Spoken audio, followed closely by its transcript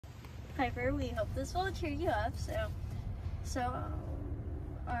Piper, we hope this will cheer you up. So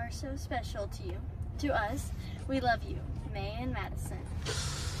special to you, to us. We love you, May and Madison.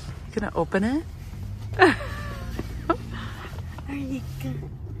 You gonna open it? Are you gonna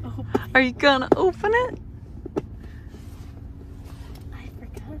open it? Are you gonna open it? I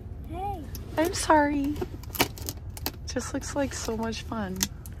forgot. Hey. I'm sorry. Just looks like so much fun.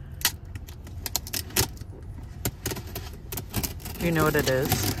 You know what it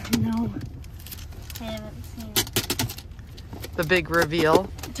is? No. I haven't seen it. The big reveal.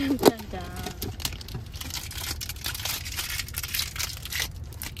 Dun, dun, dun.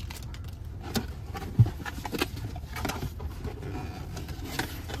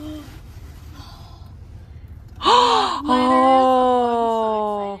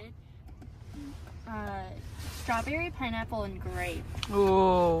 Oh. Strawberry, pineapple, and grape.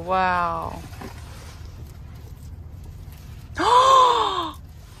 Oh, wow.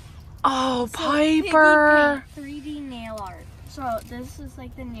 Oh, So Piper. 3D nail art. So this is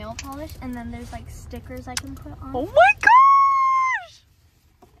like the nail polish, and then there's like stickers I can put on. Oh my gosh.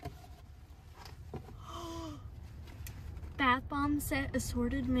 Bath bomb set,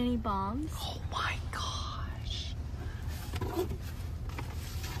 assorted mini bombs. Oh my gosh.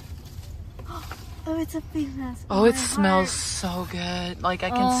 Oh, it's a face mask. Oh, it my smells heart. so good. Like I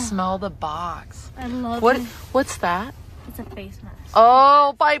can smell the box. I love What? it. What's that? It's a face mask.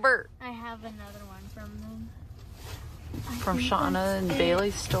 Oh, Piper. I have another one from them. From Shauna and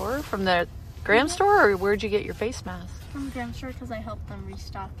Bailey's store? From the Graham store? Or where'd you get your face mask? From Graham store because I helped them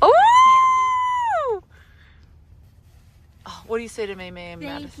restock Oh! candy. Oh, what do you say to May and Thank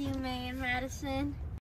Madison? you, May and Madison.